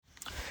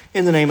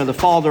In the name of the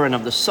Father, and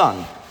of the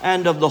Son,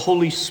 and of the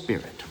Holy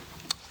Spirit.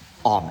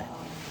 Amen.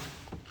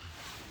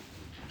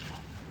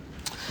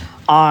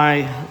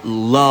 I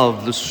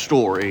love the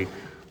story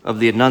of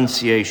the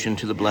Annunciation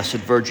to the Blessed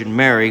Virgin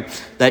Mary,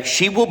 that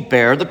she will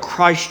bear the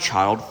Christ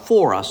child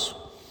for us.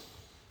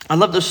 I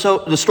love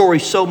the story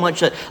so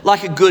much that,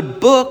 like a good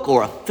book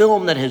or a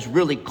film that has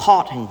really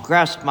caught and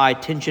grasped my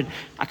attention,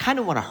 I kind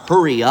of want to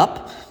hurry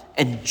up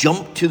and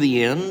jump to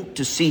the end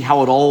to see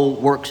how it all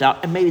works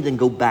out, and maybe then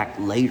go back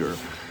later.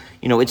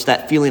 You know, it's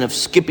that feeling of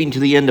skipping to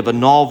the end of a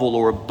novel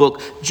or a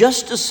book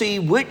just to see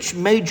which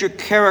major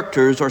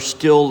characters are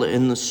still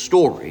in the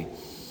story.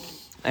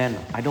 And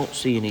I don't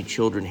see any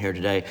children here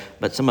today,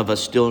 but some of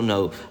us still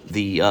know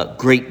the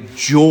great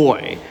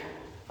joy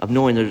of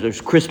knowing that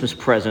there's Christmas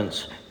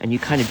presents, and you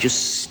kind of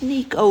just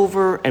sneak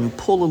over and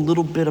pull a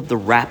little bit of the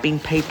wrapping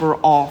paper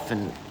off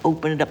and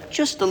open it up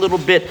just a little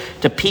bit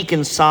to peek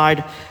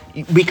inside,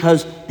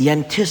 because the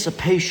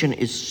anticipation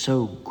is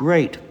so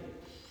great.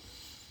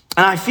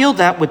 And I feel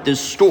that with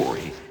this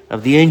story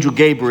of the angel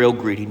Gabriel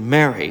greeting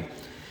Mary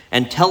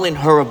and telling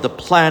her of the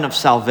plan of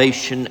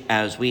salvation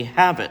as we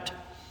have it.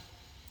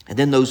 And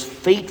then those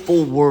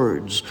fateful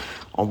words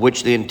on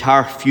which the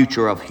entire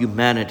future of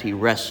humanity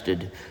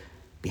rested.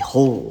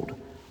 Behold,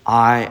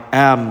 I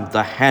am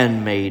the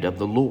handmaid of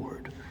the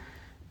Lord.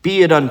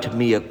 Be it unto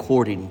me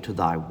according to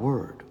thy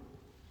word.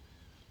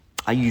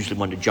 I usually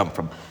want to jump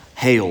from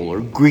hail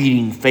or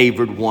greeting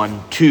favored one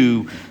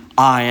to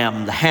I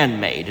am the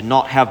handmaid and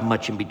not have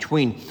much in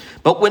between.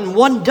 But when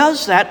one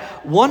does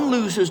that, one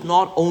loses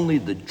not only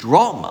the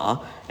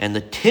drama and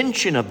the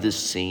tension of this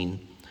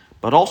scene,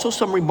 but also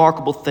some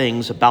remarkable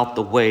things about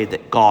the way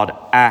that God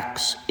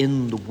acts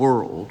in the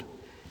world,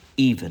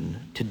 even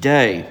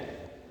today.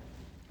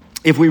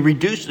 If we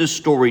reduce this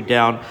story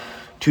down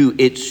to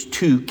its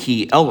two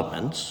key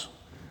elements,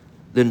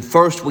 then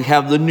first we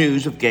have the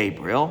news of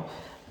Gabriel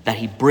that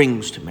he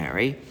brings to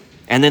Mary.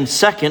 And then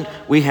second,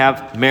 we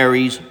have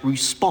Mary's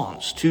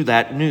response to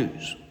that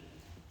news.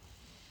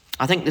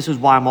 I think this is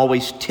why I'm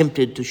always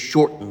tempted to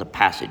shorten the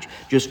passage,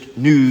 just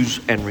news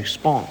and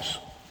response.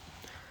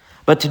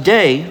 But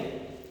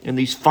today, in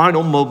these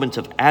final moments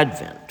of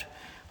Advent,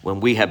 when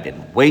we have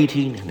been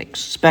waiting and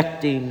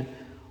expecting,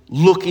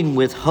 looking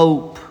with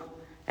hope,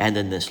 and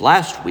then this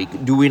last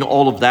week, doing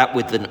all of that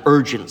with an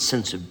urgent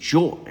sense of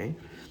joy,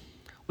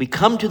 we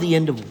come to the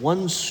end of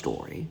one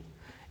story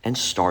and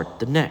start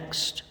the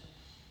next.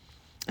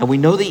 And we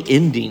know the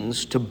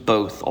endings to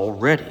both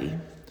already,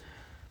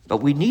 but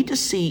we need to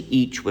see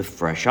each with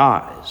fresh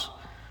eyes,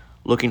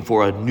 looking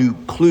for a new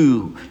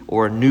clue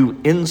or a new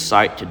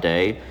insight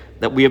today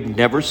that we have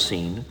never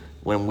seen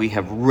when we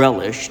have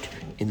relished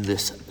in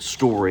this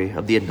story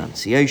of the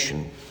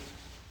Annunciation.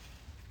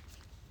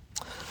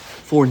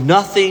 For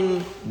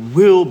nothing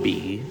will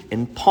be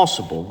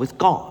impossible with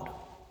God.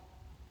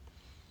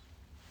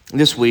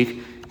 This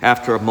week,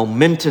 after a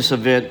momentous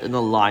event in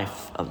the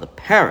life of the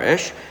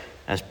parish,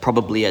 as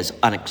probably as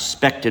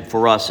unexpected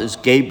for us as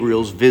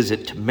Gabriel's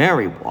visit to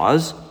Mary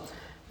was,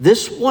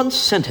 this one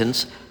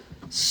sentence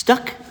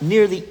stuck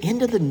near the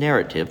end of the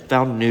narrative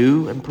found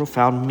new and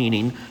profound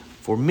meaning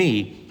for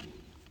me.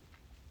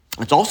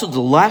 It's also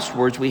the last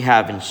words we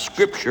have in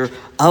Scripture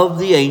of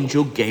the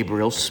angel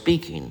Gabriel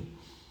speaking.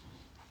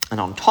 And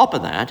on top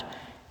of that,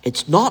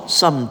 it's not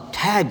some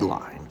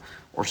tagline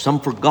or some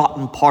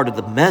forgotten part of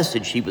the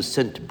message he was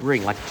sent to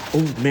bring, like,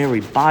 oh, Mary,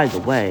 by the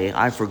way,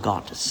 I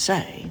forgot to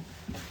say.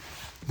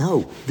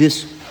 No,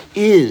 this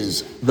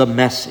is the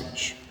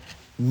message.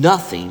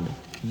 Nothing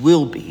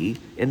will be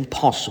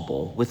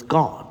impossible with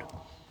God.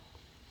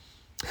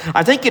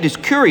 I think it is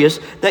curious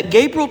that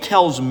Gabriel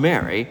tells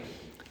Mary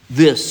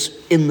this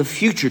in the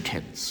future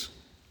tense,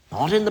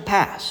 not in the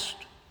past.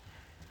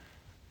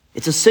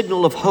 It's a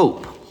signal of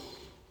hope,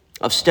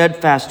 of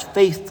steadfast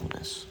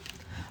faithfulness,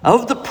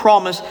 of the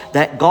promise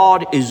that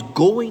God is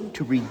going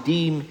to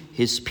redeem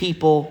his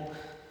people,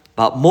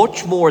 but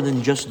much more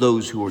than just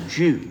those who are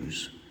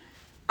Jews.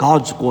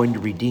 God's going to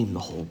redeem the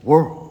whole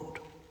world.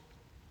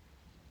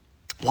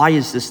 Why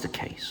is this the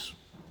case?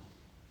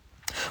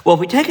 Well,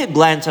 if we take a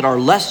glance at our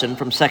lesson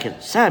from 2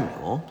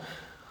 Samuel,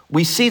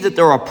 we see that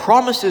there are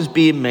promises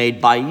being made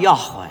by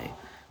Yahweh,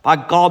 by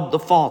God the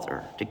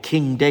Father, to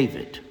King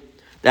David,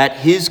 that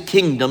his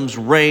kingdom's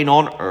reign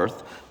on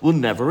earth will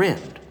never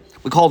end.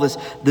 We call this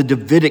the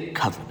Davidic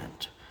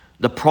covenant,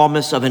 the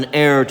promise of an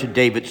heir to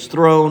David's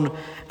throne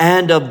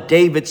and of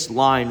David's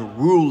line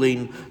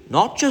ruling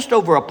not just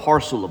over a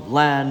parcel of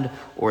land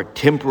or a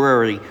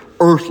temporary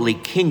earthly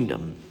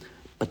kingdom,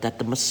 but that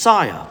the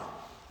Messiah,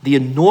 the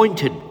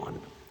anointed one,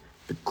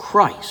 the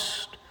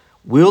Christ,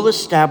 will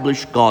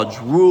establish God's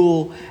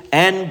rule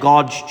and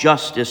God's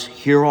justice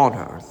here on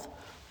earth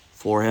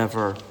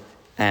forever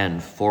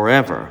and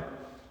forever.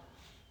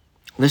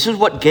 This is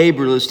what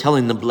Gabriel is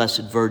telling the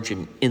Blessed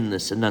Virgin in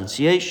this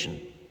Annunciation.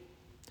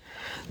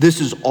 This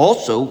is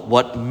also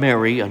what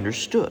Mary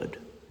understood,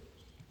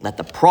 that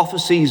the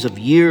prophecies of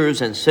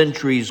years and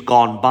centuries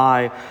gone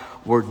by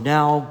were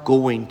now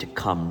going to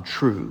come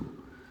true.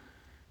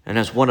 And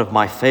as one of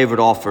my favorite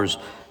authors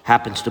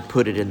happens to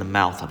put it in the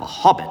mouth of a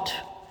hobbit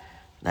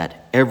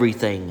that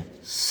everything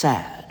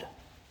sad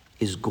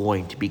is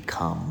going to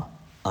become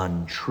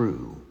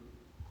untrue.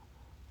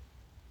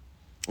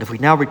 If we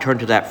now return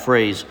to that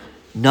phrase,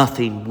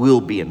 nothing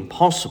will be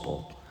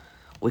impossible,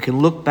 we can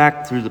look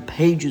back through the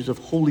pages of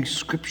Holy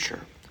Scripture,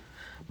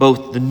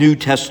 both the New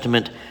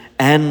Testament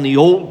and the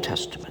Old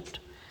Testament,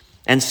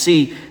 and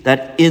see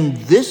that in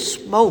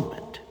this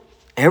moment,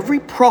 every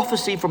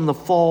prophecy from the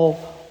fall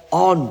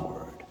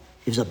onward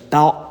is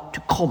about to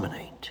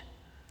culminate.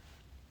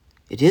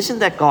 It isn't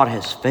that God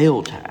has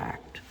failed to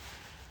act,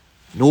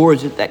 nor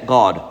is it that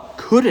God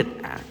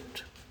couldn't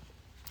act,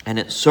 and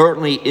it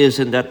certainly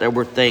isn't that there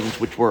were things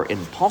which were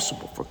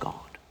impossible for God.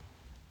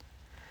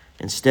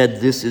 Instead,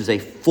 this is a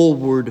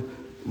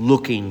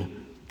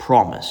forward-looking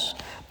promise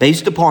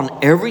based upon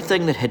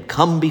everything that had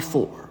come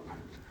before,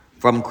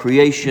 from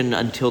creation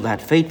until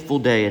that fateful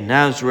day in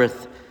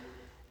Nazareth,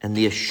 and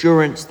the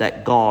assurance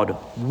that God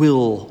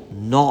will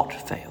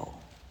not fail.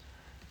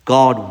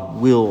 God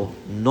will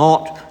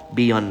not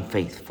be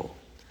unfaithful,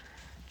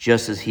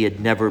 just as he had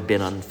never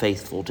been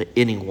unfaithful to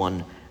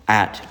anyone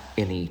at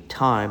any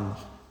time,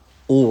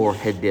 or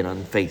had been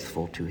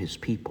unfaithful to his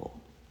people.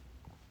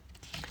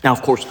 Now,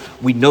 of course,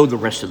 we know the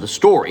rest of the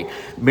story.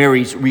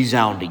 Mary's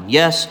resounding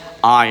yes,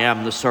 I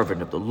am the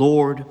servant of the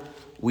Lord.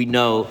 We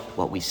know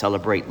what we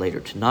celebrate later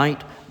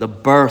tonight, the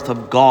birth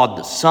of God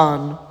the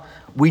Son.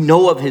 We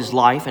know of his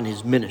life and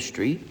his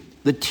ministry,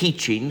 the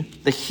teaching,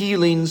 the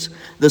healings,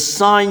 the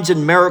signs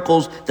and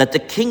miracles, that the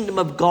kingdom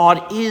of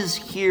God is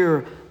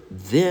here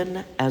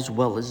then as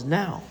well as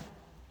now.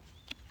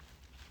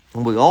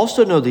 And we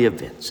also know the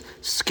events,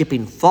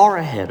 skipping far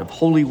ahead of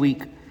Holy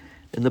Week,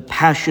 in the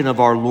passion of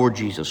our Lord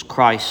Jesus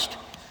Christ,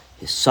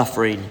 his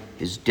suffering,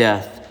 his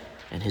death,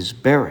 and his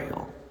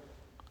burial.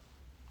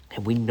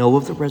 And we know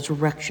of the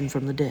resurrection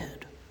from the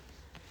dead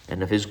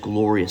and of his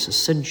glorious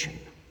ascension.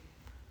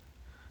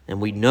 And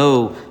we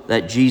know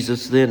that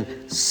Jesus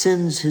then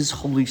sends his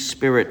Holy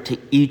Spirit to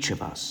each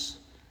of us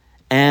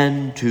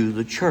and to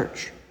the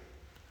church.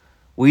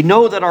 We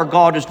know that our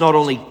God is not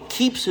only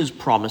keeps his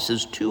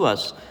promises to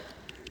us,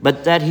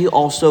 but that he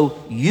also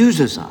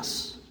uses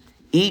us,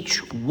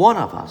 each one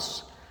of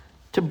us,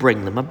 to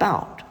bring them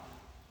about.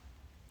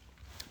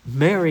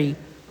 Mary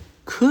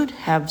could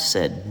have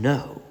said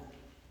no,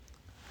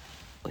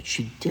 but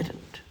she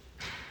didn't,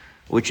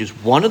 which is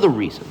one of the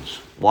reasons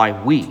why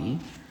we,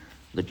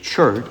 the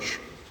church,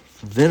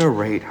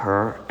 venerate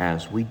her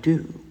as we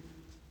do.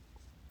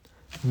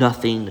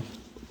 Nothing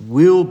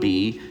will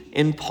be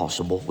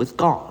impossible with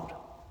God.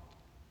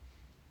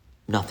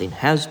 Nothing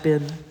has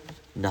been,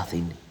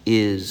 nothing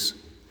is,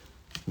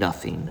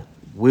 nothing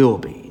will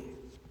be.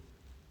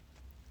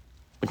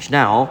 Which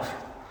now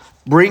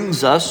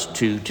brings us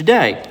to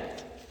today.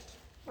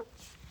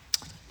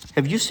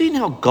 Have you seen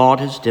how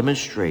God has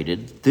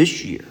demonstrated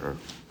this year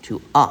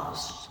to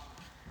us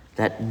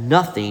that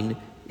nothing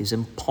is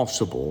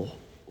impossible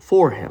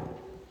for him?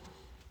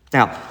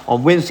 Now,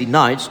 on Wednesday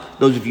nights,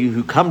 those of you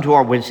who come to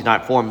our Wednesday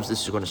night forums,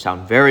 this is going to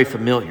sound very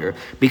familiar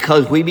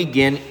because we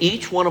begin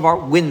each one of our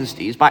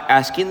Wednesdays by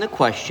asking the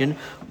question,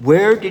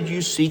 where did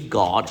you see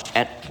God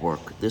at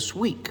work this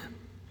week?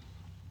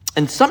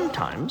 And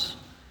sometimes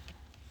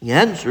the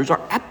answers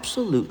are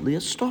absolutely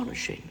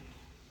astonishing.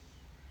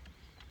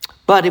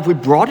 But if we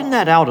broaden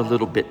that out a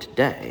little bit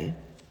today,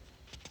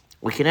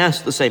 we can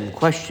ask the same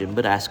question,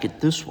 but ask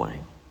it this way.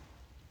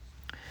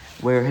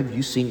 Where have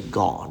you seen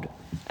God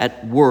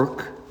at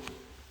work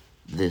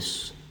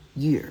this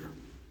year?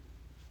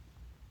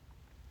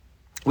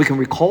 We can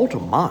recall to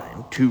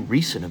mind two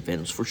recent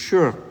events for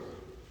sure.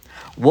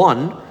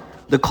 One,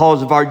 the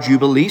cause of our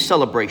Jubilee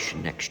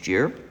celebration next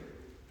year,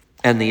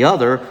 and the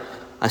other,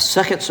 a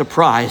second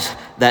surprise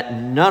that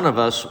none of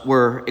us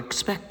were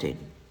expecting.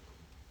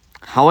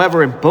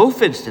 However, in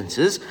both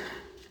instances,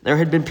 there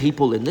had been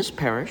people in this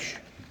parish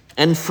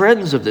and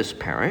friends of this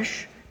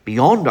parish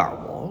beyond our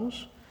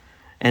walls,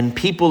 and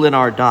people in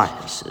our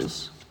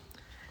diocese,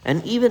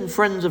 and even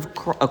friends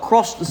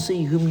across the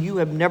sea whom you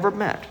have never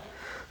met,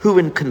 who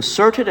in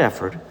concerted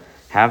effort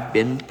have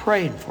been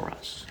praying for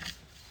us.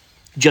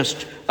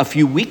 Just a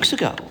few weeks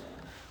ago,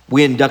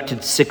 we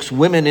inducted 6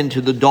 women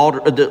into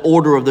the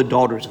Order of the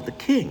Daughters of the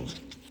King,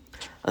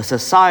 a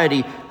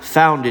society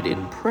founded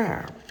in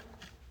prayer.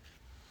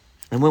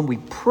 And when we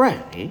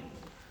pray,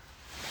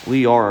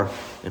 we are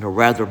in a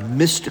rather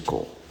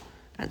mystical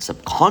and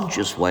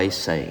subconscious way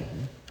saying,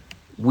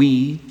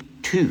 we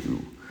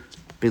too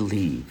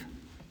believe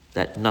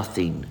that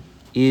nothing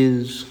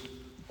is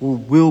or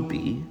will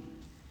be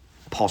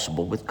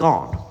possible with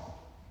God.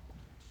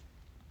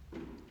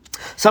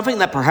 Something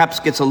that perhaps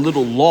gets a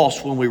little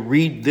lost when we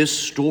read this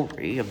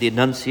story of the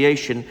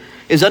Annunciation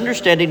is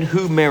understanding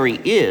who Mary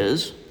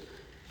is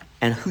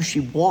and who she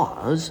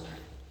was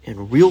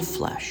in real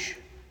flesh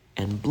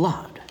and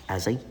blood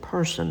as a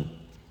person.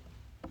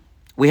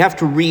 We have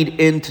to read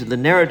into the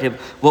narrative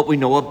what we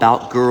know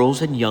about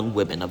girls and young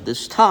women of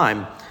this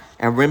time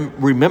and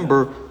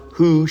remember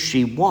who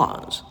she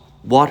was.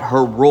 what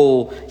her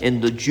role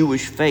in the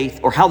Jewish faith,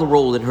 or how the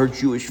role in her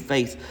Jewish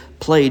faith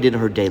played in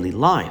her daily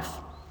life,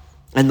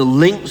 and the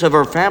links of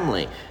her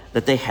family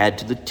that they had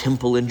to the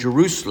temple in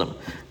Jerusalem.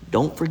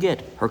 Don't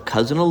forget, her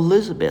cousin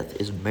Elizabeth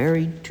is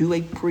married to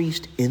a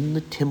priest in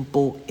the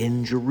temple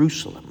in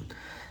Jerusalem,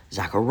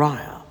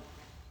 Zechariah.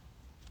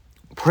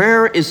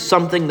 Prayer is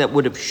something that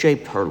would have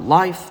shaped her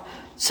life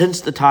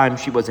since the time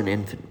she was an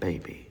infant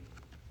baby.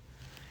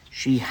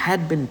 She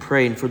had been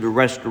praying for the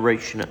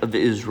restoration of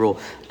Israel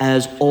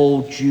as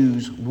all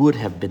Jews would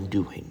have been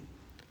doing.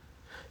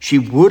 She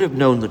would have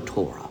known the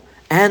Torah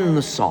and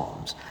the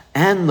Psalms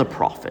and the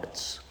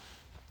prophets.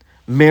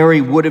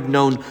 Mary would have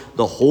known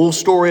the whole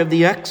story of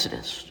the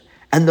Exodus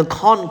and the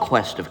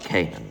conquest of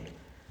Canaan,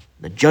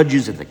 the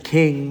judges and the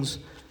kings,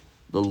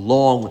 the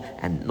long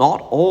and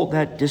not all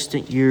that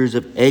distant years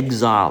of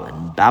exile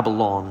in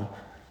Babylon,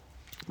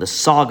 the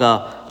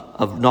saga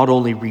of not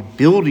only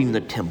rebuilding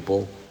the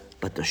temple,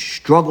 but the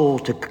struggle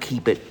to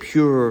keep it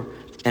pure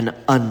and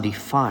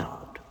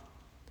undefiled.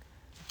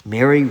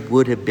 Mary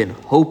would have been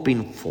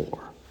hoping for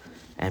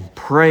and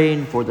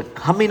praying for the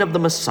coming of the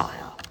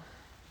Messiah,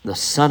 the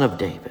Son of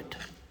David.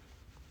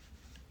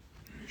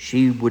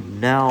 She would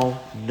now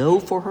know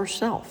for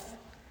herself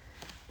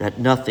that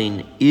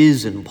nothing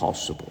is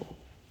impossible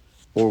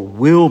or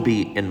will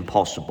be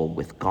impossible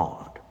with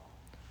God.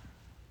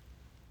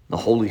 The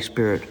Holy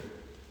Spirit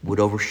would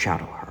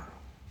overshadow her,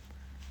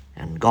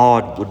 and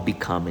God would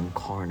become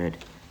incarnate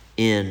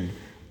in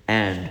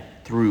and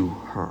through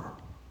her.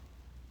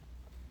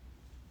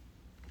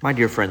 My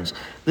dear friends,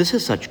 this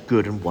is such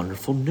good and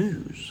wonderful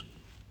news.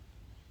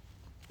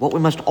 What we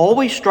must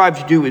always strive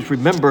to do is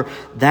remember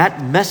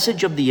that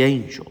message of the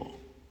angel,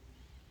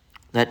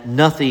 that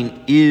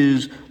nothing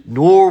is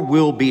nor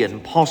will be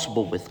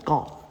impossible with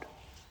God.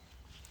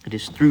 It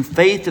is through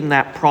faith in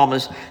that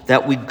promise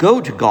that we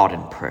go to God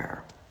in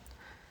prayer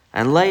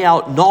and lay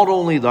out not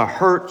only the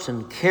hurts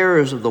and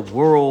cares of the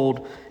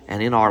world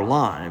and in our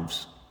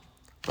lives,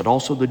 but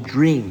also the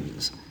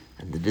dreams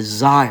and the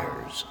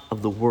desires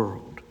of the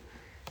world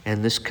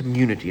and this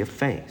community of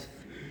faith.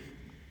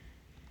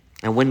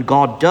 And when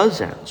God does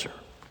answer,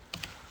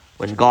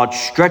 when God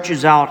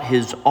stretches out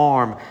his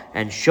arm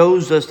and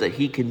shows us that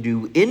he can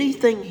do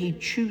anything he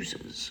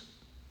chooses,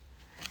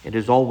 it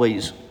is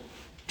always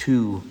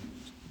too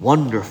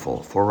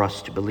wonderful for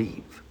us to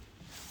believe.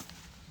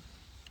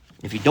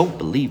 If you don't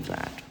believe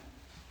that,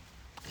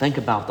 think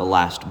about the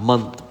last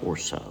month or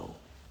so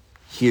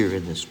here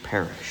in this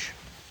parish,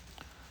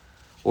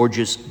 or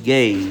just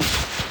gaze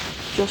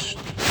just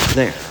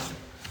there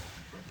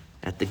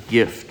at the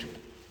gift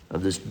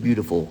of this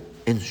beautiful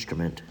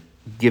instrument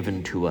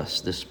given to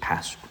us this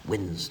past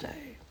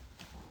Wednesday.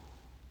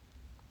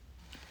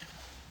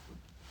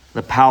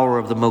 The power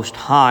of the Most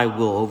High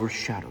will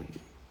overshadow you.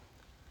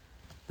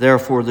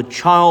 Therefore, the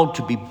child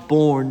to be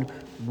born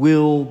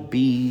will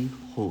be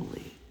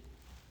holy.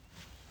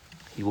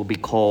 He will be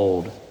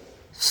called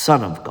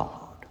Son of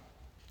God,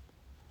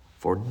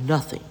 for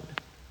nothing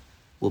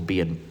will be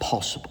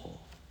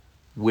impossible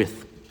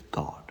with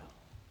God.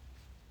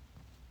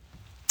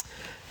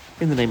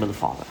 In the name of the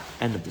Father,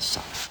 and of the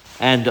Son,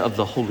 and of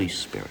the Holy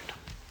Spirit.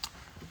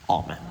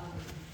 Amen.